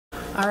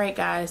Alright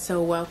guys,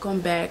 so welcome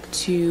back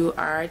to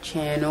our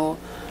channel.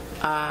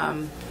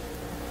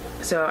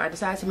 So I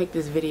decided to make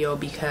this video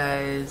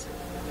because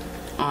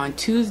on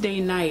Tuesday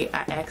night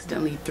I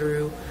accidentally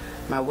threw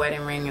my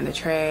wedding ring in the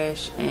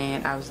trash,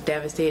 and I was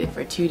devastated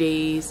for 2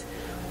 days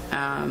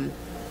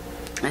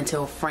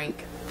until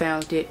Frank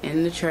found it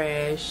in the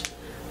trash.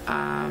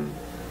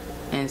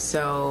 And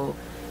so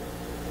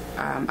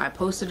I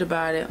posted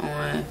about it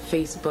on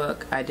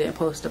Facebook. I didn't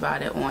post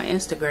about it on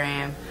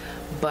Instagram,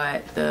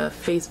 but the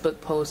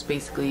Facebook post,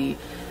 basically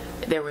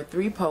there were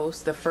 3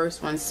 posts. The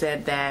first one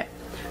said that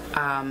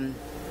I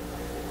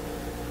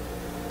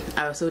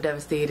was so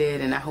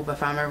devastated and I hope I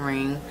found my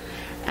ring.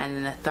 And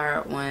then the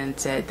third one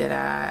said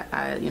that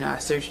I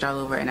searched all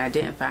over and I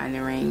didn't find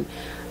the ring.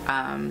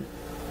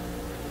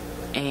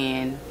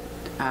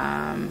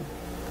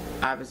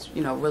 I was,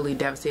 really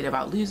devastated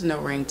about losing the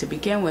ring to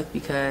begin with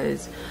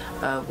because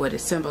of what it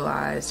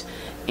symbolized.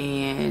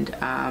 And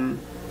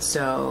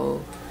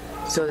so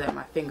that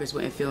my fingers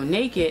wouldn't feel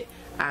naked,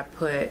 I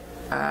put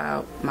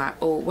my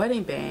old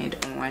wedding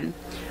band on,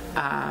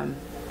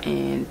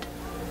 and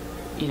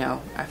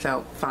I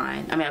felt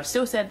fine. I mean, I've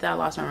still said that I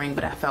lost my ring,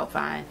 but I felt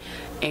fine.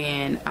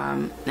 And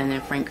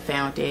then Frank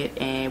found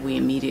it, and we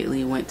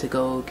immediately went to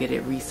go get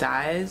it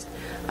resized,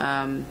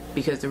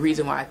 because the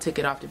reason why I took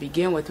it off to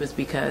begin with was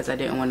because I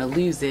didn't want to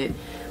lose it,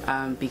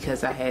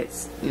 because I had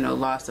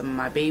lost some of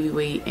my baby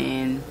weight,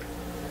 and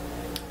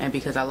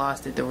because I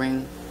lost it, the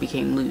ring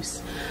became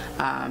loose.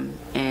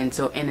 And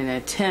so in an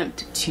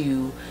attempt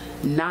to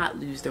not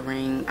lose the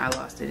ring, I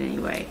lost it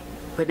anyway.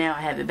 But now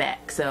I have it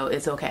back, so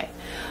it's okay.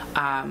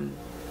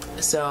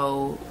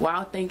 So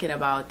while thinking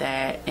about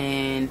that,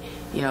 and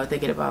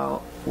thinking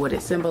about what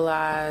it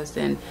symbolized,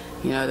 and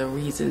the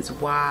reasons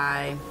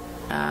why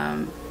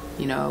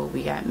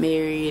we got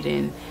married,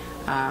 and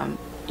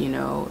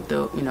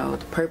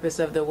the purpose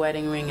of the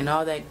wedding ring and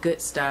all that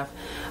good stuff,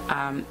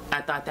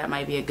 I thought that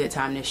might be a good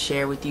time to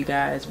share with you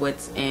guys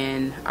what's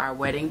in our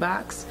wedding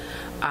box.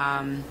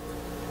 And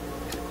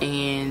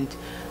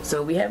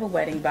so we have a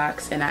wedding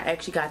box, and I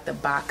actually got the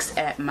box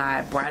at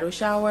my bridal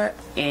shower,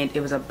 and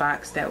it was a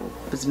box that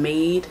was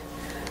made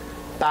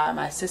by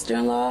my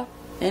sister-in-law,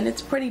 and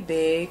it's pretty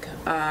big,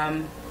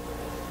 and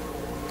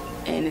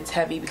it's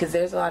heavy because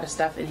there's a lot of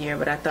stuff in here.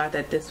 But I thought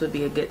that this would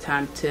be a good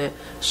time to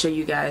show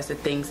you guys the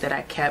things that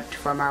I kept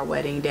from our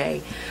wedding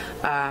day.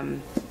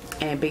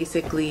 And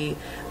basically,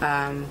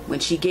 when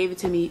she gave it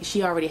to me,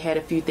 she already had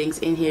a few things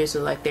in here.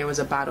 So like there was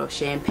a bottle of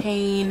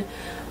champagne,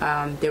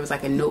 there was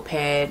like a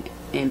notepad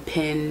and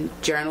pen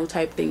journal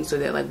type thing, so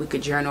that like we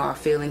could journal our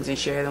feelings and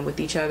share them with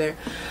each other.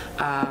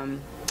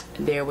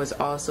 There was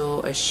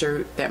also a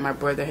shirt that my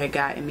brother had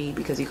gotten me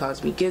because he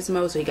calls me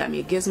Gizmo, so he got me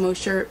a Gizmo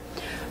shirt.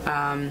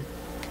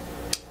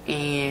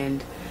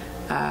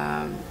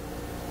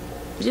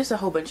 Just a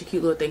whole bunch of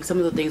cute little things. Some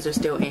of the things are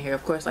still in here.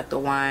 Of course, like the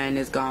wine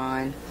is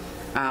gone,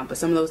 but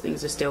some of those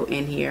things are still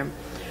in here.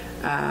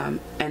 And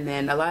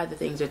then a lot of the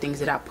things are things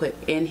that I put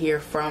in here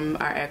from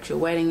our actual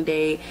wedding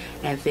day,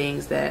 and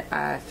things that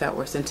I felt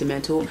were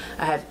sentimental.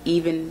 I have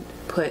even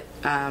put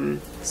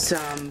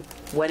some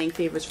wedding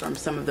favors from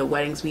some of the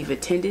weddings we've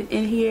attended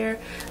in here.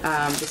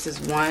 This is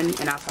one,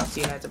 and I'll talk to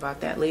you guys about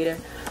that later.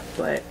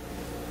 But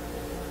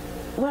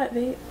what,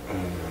 babe?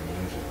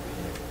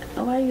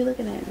 Oh, why are you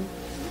looking at me?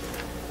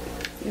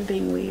 You're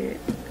being weird.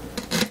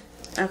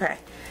 Okay.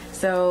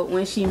 So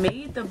when she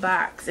made the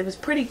box, it was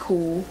pretty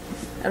cool.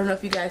 I don't know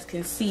if you guys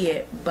can see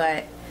it,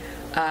 but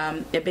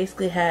it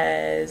basically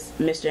has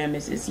Mr. and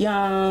Mrs.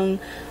 Young,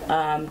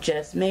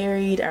 just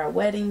married, our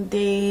wedding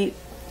date.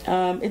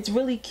 It's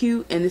really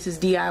cute, and this is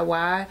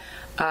DIY,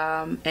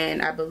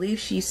 and I believe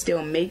she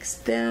still makes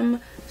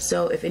them.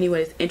 So if anyone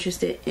is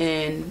interested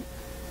in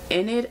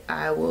it,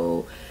 I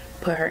will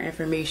put her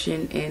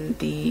information in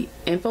the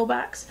info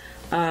box.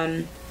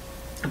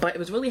 But it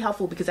was really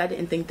helpful because I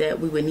didn't think that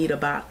we would need a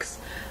box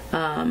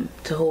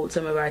to hold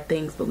some of our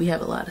things, but we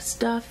have a lot of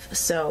stuff,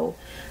 so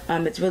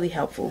it's really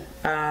helpful.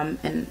 And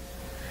I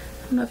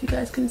don't know if you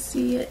guys can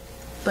see it,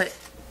 but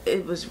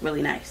it was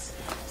really nice.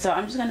 So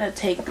I'm just gonna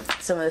take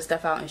some of the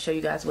stuff out and show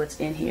you guys what's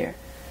in here.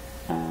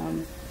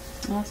 I'm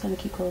also gonna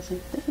keep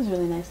closing. This is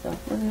really nice though,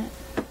 wasn't it?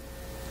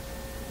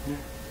 Yeah.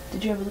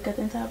 Did you ever look at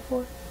the inside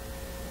before?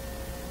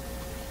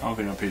 I don't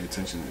think I paid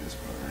attention to this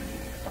part right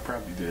here. I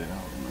probably did. I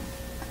don't remember.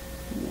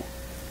 Yeah.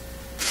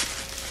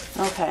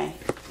 Okay,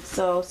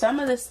 so some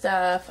of the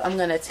stuff I'm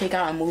gonna take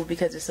out and move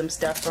because there's some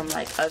stuff from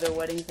like other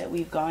weddings that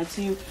we've gone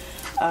to.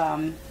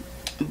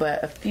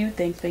 But a few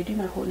things. Babe, do you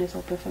mind holding this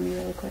open for me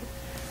really quick?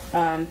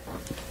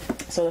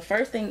 So the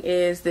first thing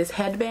is this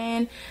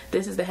headband.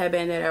 This is the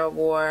headband that I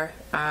wore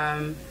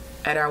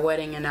at our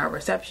wedding and our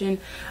reception.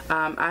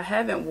 I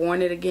haven't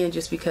worn it again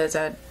just because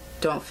I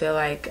don't feel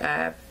like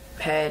I've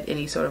had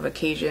any sort of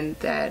occasion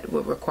that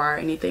would require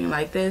anything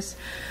like this.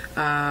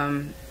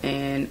 And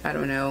I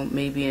don't know,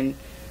 maybe in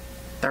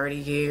 30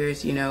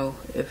 years,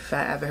 if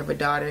I ever have a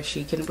daughter,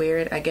 she can wear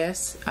it, I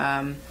guess.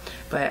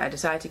 But I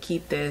decided to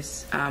keep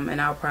this,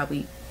 and I'll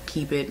probably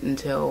keep it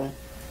until,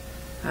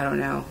 I don't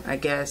know, I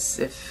guess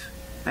if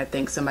I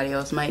think somebody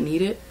else might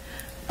need it.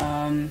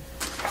 And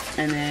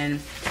then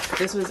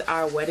this was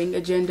our wedding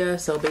agenda.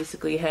 So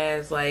basically it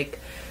has like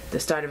the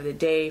start of the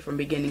day from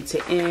beginning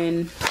to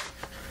end,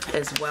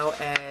 as well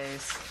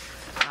as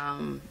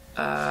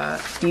a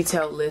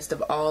detailed list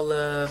of all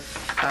of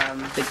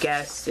the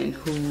guests and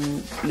who,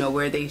 you know,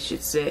 where they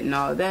should sit and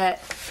all of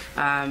that.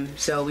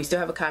 So we still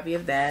have a copy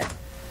of that.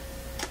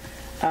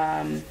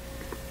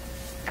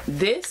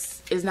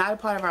 This is not a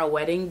part of our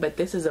wedding, but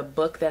this is a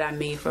book that I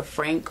made for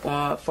Frank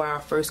for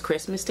our first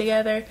Christmas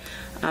together.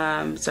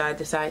 So I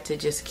decided to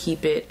just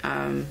keep it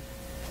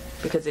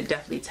because it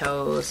definitely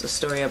tells a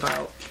story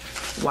about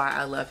why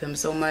I love him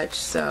so much.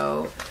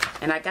 So,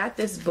 and I got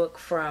this book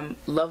from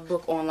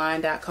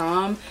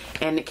lovebookonline.com,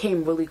 and it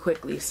came really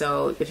quickly.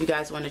 So if you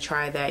guys want to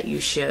try that, you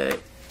should.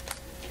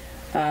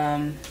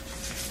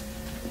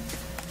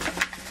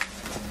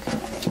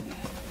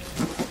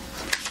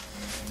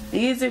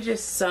 These are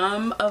just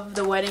some of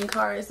the wedding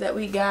cards that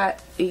we got.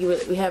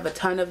 We have a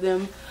ton of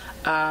them,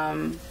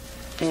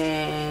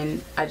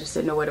 and I just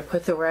didn't know where to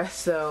put the rest.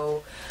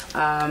 So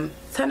ton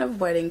of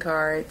wedding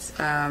cards.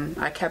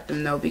 I kept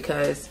them though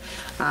because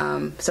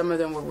some of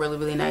them were really,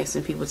 really nice,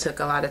 and people took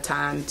a lot of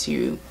time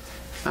to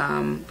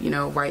you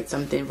know, write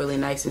something really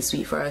nice and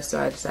sweet for us. So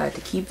I decided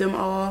to keep them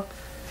all.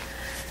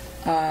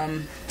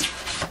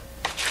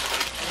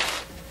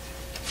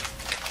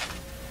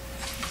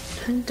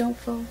 Don't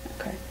fall.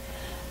 Okay.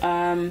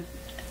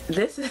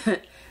 This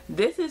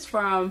is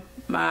from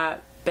my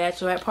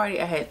bachelorette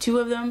party. I had two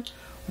of them.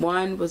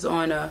 One was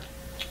on I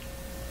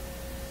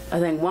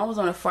think one was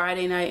on a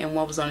Friday night and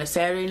one was on a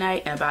Saturday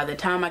night. And by the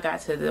time I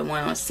got to the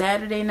one on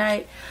Saturday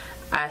night,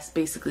 I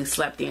basically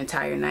slept the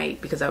entire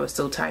night because I was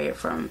so tired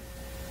from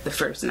the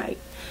first night.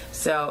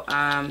 So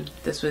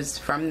this was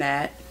from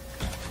that.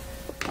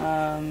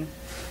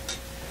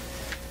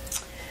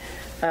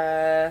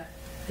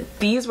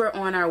 These were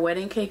on our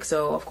wedding cake,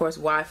 so of course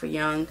Y for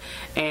Young,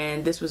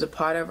 and this was a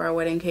part of our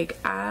wedding cake.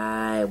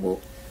 I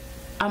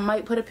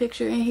might put a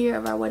picture in here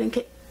of our wedding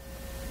cake.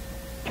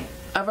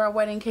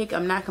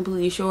 I'm not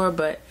completely sure,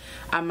 but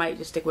I might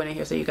just stick one in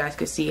here so you guys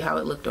could see how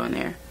it looked on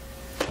there.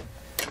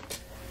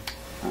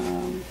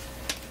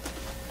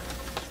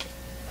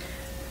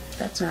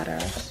 That's not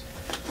ours.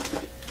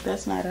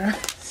 That's not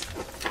ours.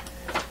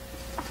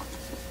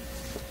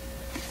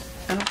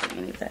 I don't think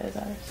any of that is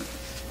ours.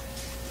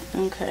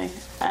 Okay,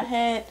 I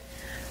had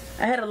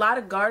a lot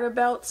of garter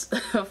belts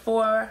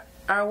for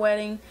our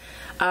wedding.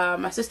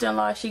 My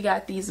sister-in-law, she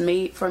got these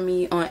made for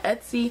me on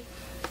Etsy,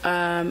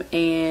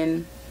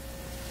 and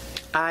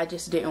I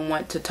just didn't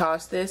want to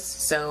toss this,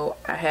 so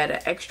I had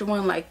an extra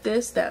one like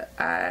this that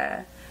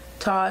I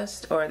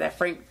tossed, or that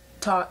Frank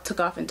took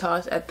off and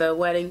tossed at the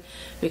wedding,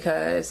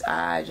 because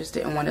I just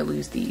didn't want to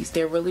lose these.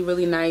 They're really,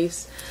 really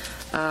nice,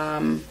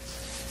 and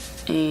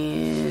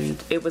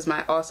it was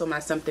also my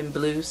something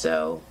blue,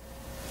 so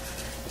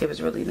it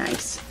was really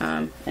nice,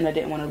 and I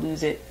didn't want to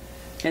lose it.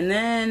 And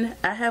then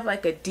I have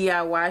like a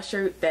DIY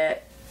shirt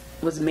that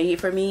was made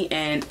for me,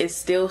 and it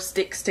still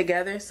sticks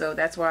together, so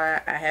that's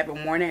why I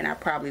haven't worn it, and I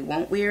probably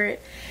won't wear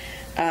it.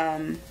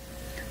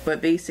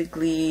 But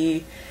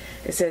basically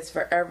it says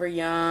Forever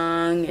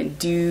Young and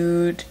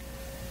Dude,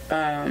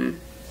 you're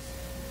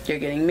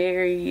getting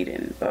married,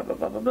 and blah blah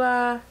blah blah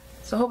blah.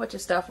 So a whole bunch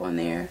of stuff on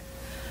there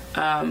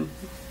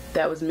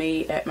that was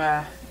made at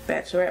my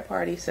bachelorette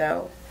party,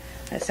 so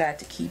I decided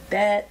to keep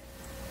that.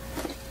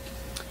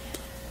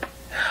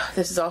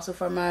 This is also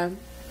for my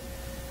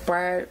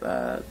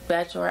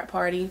bachelorette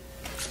party,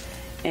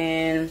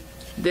 and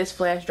this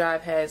flash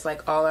drive has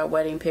like all our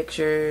wedding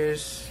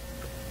pictures,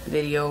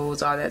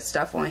 videos, all that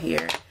stuff on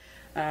here.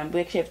 We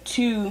actually have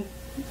two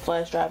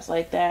flash drives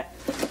like that.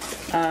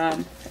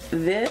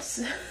 This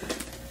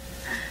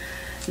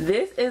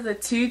is a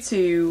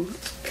tutu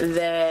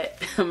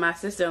that my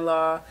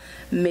sister-in-law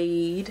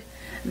made,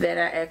 that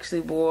I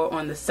actually wore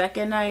on the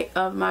second night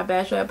of my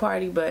bachelorette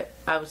party, but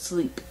I was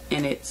asleep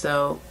in it,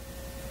 so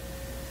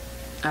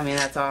I mean,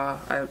 that's all.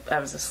 I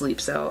was asleep,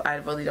 so I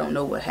really don't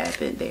know what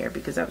happened there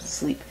because I was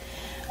asleep.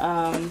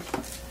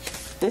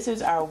 This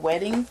is our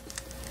wedding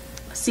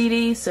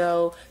CD.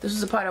 So this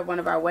was a part of one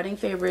of our wedding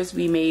favorites.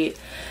 We made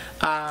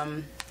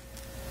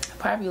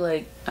probably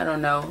like, I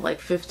don't know, like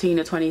 15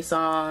 to 20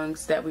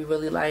 songs that we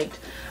really liked,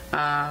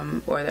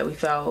 or that we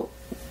felt,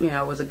 you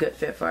know, was a good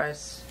fit for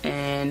us,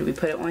 and we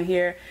put it on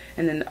here.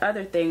 And then the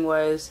other thing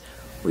was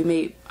we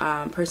made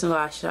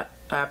personalized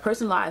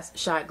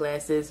shot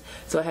glasses,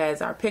 so it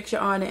has our picture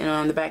on it, and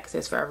on the back it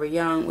says Forever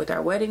Young with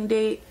our wedding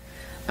date.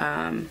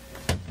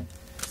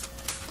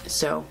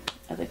 So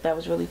I think that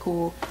was really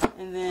cool.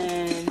 And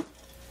then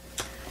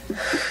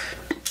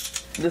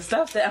the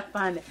stuff that I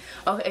find,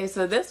 okay,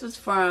 so this was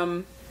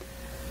from,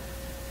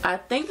 I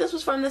think this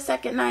was from the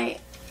second night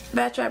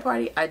bachelorette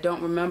party, I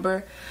don't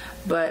remember,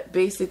 but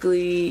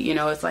basically, you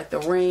know, it's like the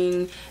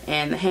ring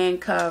and the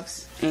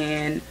handcuffs,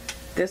 and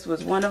this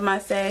was one of my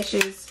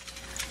sashes.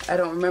 I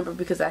don't remember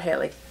because I had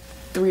like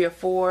 3 or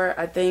 4,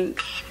 I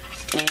think,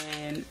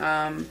 and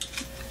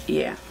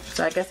yeah,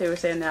 so I guess they were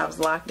saying that I was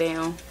locked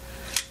down.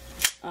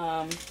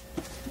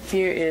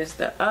 Here is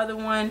the other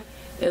one.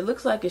 It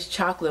looks like it's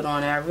chocolate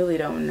on it. I really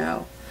don't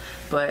know.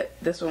 But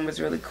this one was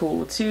really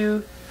cool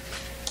too.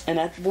 And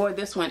I wore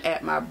this one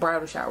at my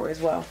bridal shower as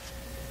well.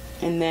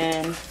 And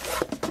then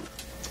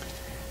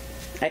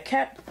I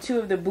kept 2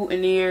 of the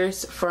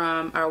boutonnieres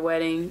from our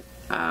wedding.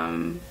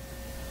 And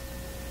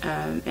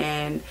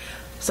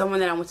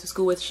someone that I went to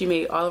school with, she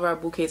made all of our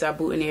bouquets, our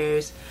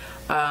boutonnieres.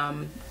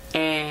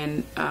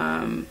 And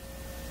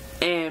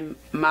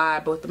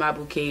both of my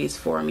bouquets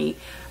for me.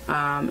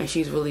 And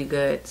she's really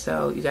good,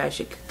 so you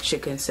guys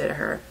should consider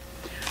her.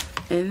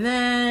 And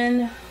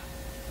then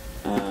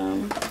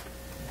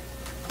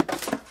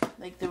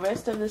like the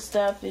rest of the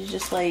stuff is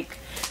just like,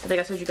 I think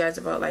I told you guys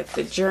about like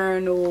the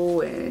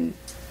journal and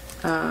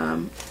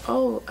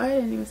oh, I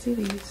didn't even see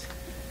these.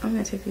 I'm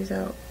gonna take these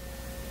out.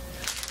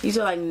 These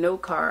are like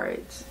note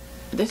cards.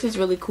 This is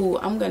really cool.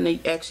 I'm gonna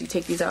actually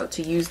take these out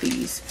to use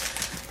these.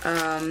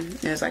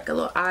 There's like a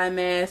little eye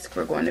mask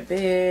for going to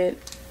bed.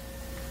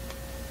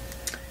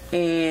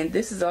 And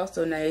this is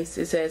also nice.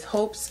 It says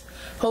hope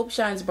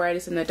shines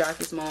brightest in the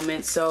darkest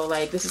moments. So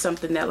like this is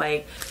something that,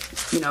 like,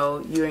 you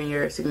know, you and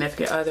your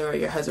significant other or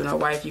your husband or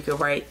wife, you could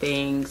write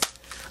things.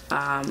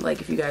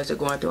 Like if you guys are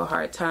going through a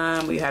hard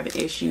time or you're having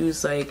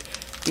issues, like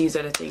these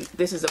are the things.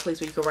 This is a place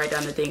where you can write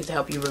down the things to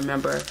help you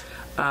remember,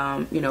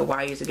 you know,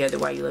 why you're together,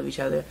 why you love each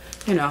other,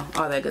 you know,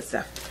 all that good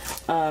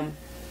stuff. And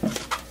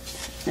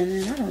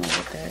then I don't know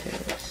what that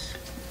is.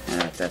 I don't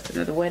know if that's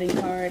another wedding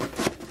card.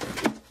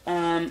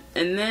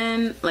 And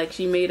then like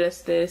she made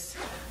us this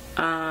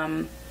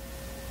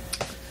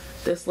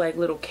this like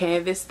little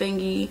canvas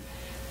thingy,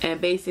 and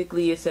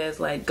basically it says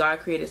like God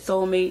created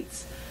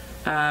soulmates.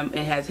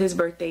 It has his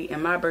birthday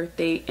and my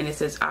birthday, and it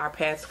says our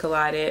paths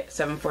collided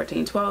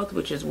 7/14/12,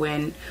 which is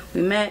when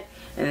we met.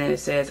 And then it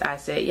says I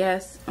said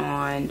yes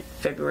on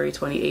February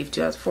 28th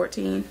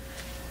 2014.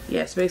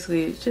 Yes,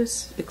 basically it's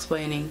just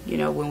explaining, you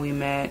know, when we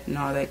met and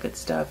all that good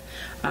stuff,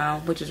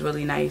 which is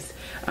really nice.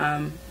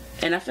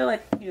 And I feel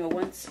like, you know,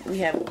 once we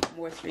have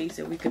more space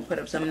and we can put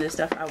up some of this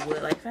stuff, I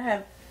would. Like if I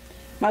have,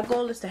 my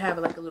goal is to have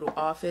like a little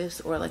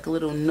office or like a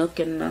little nook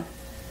in the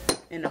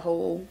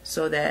hole,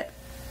 so that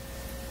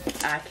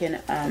I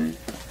can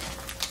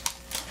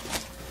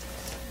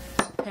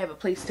have a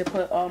place to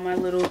put all my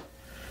little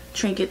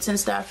trinkets and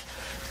stuff.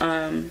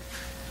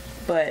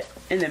 But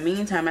in the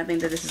meantime, I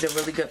think that this is a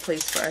really good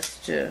place for us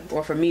to,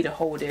 or for me to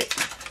hold it,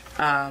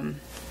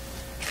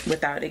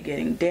 without it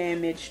getting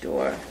damaged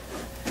or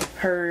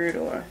hurt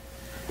or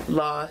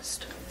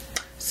lost.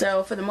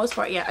 So for the most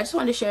part, yeah, I just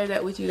wanted to share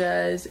that with you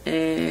guys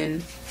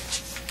and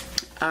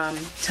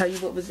tell you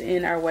what was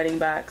in our wedding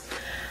box.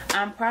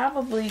 I'm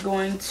probably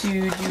going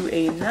to do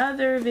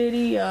another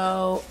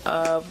video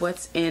of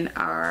what's in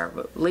our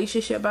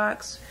relationship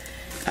box,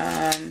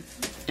 and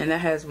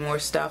that has more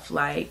stuff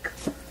like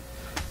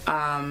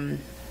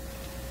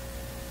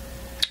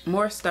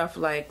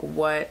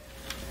what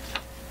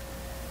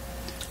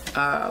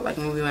like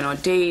when we went on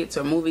dates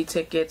or movie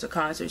tickets or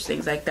concerts,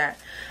 things like that.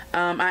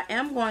 I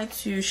am going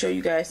to show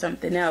you guys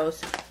something else.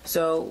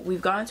 So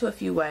we've gone to a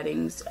few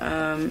weddings,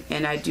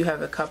 and I do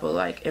have a couple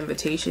like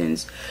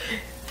invitations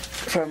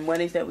from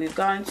weddings that we've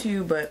gone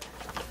to. But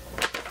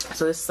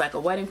so this is like a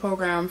wedding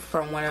program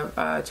from one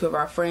of two of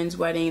our friends'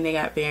 wedding. They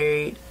got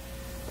married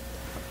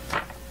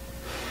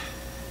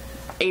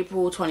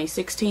April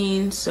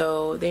 2016,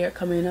 so they are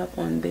coming up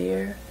on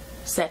their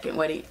second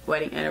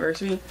wedding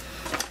anniversary.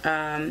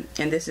 And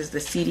this is the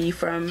CD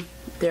from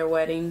their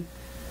wedding.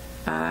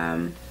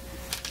 And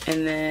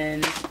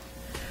then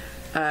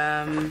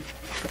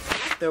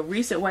the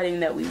recent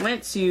wedding that we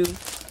went to,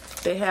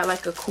 they had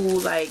like a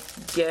cool like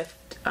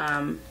gift,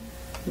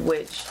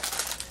 which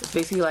is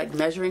basically like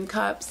measuring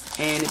cups,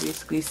 and it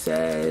basically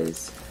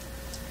says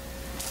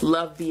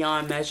love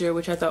beyond measure,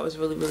 which I thought was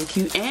really, really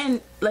cute.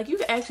 And like you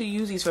can actually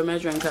use these for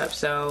measuring cups,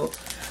 so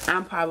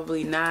I'm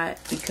probably not,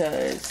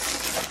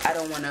 because I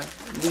don't want to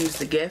lose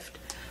the gift.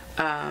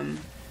 And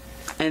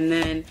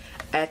then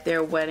at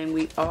their wedding,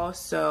 we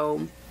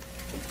also,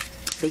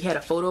 they had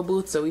a photo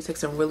booth, so we took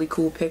some really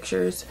cool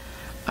pictures.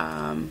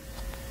 And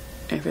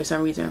for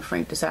some reason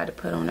Frank decided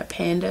to put on a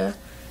panda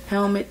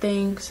helmet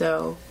thing,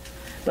 so,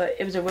 but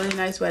it was a really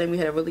nice wedding. We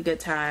had a really good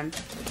time.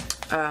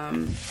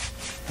 And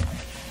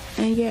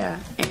yeah,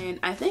 and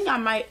I think I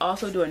might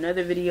also do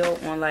another video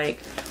on like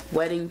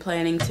wedding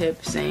planning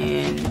tips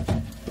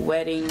and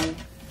wedding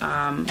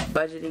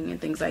budgeting and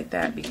things like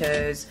that,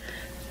 because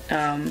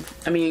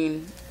I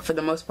mean, for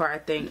the most part, I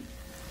think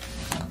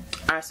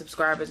our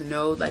subscribers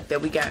know like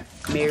that we got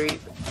married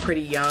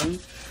pretty young.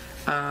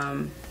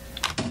 How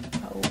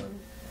old?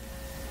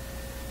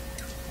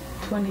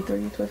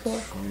 23,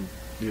 24?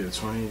 Yeah,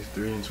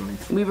 23 and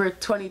 24. We were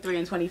 23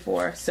 and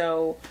 24,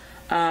 so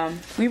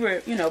we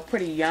were, you know,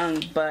 pretty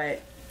young,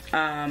 but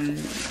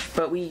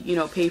we, you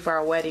know, paid for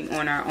our wedding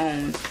on our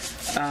own.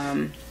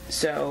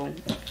 So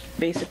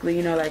basically,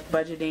 you know, like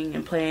budgeting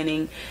and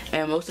planning,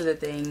 and most of the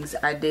things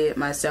I did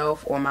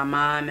myself, or my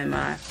mom and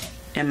my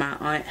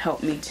aunt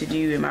helped me to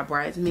do, and my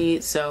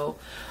bridesmaids. So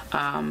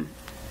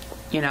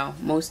you know,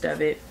 most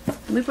of it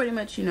we pretty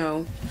much, you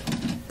know,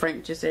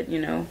 Frank just said, you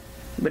know,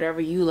 whatever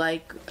you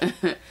like,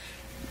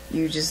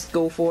 you just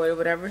go for it or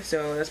whatever.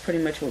 So that's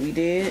pretty much what we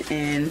did,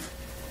 and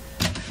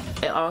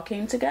it all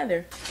came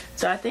together.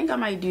 So I think I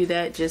might do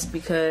that just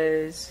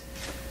because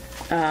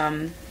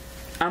I'm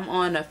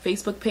on a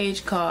Facebook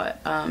page called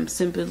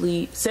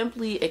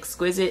Simply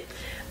Exquisite,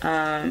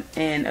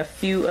 and a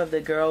few of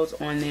the girls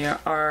on there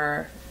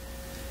are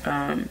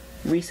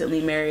recently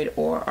married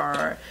or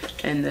are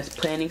in the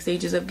planning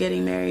stages of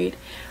getting married,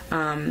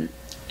 and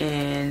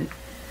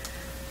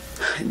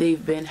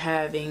they've been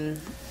having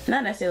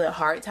not necessarily a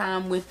hard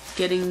time with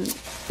getting,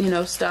 you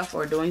know, stuff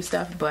or doing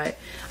stuff, but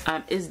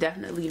it's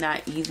definitely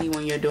not easy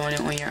when you're doing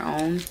it on your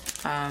own,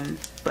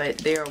 but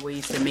there are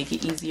ways to make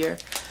it easier,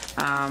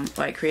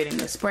 like creating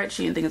a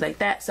spreadsheet and things like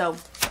that. So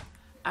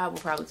I will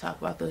probably talk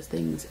about those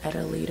things at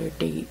a later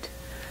date.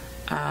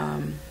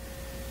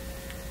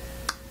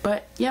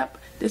 But yep,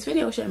 this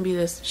video shouldn't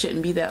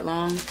be that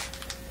long.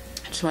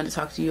 I just wanted to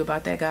talk to you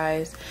about that,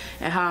 guys,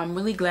 and how I'm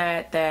really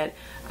glad that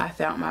I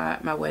found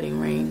my wedding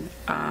ring,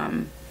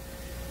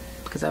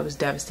 because I was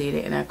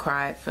devastated and I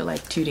cried for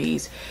like 2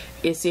 days.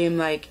 It seemed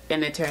like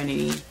an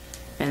eternity,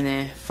 and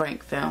then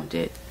Frank found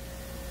it.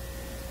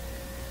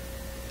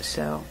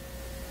 So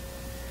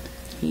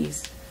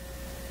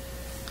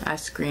I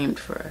screamed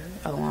for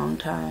a long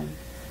time,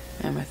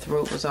 and my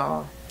throat was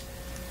all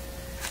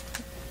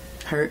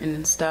hurting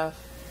and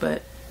stuff.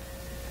 But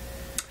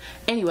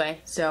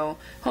anyway, so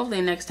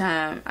hopefully next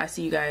time I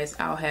see you guys,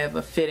 I'll have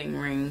a fitting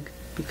ring,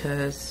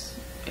 because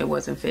it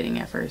wasn't fitting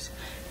at first.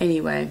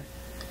 Anyway,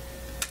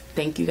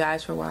 thank you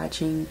guys for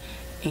watching,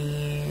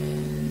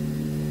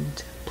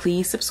 and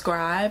please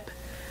subscribe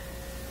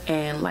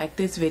and like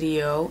this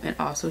video, and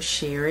also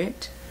share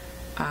it,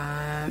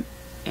 and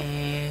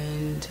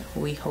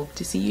we hope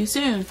to see you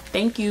soon.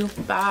 Thank you.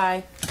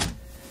 Bye.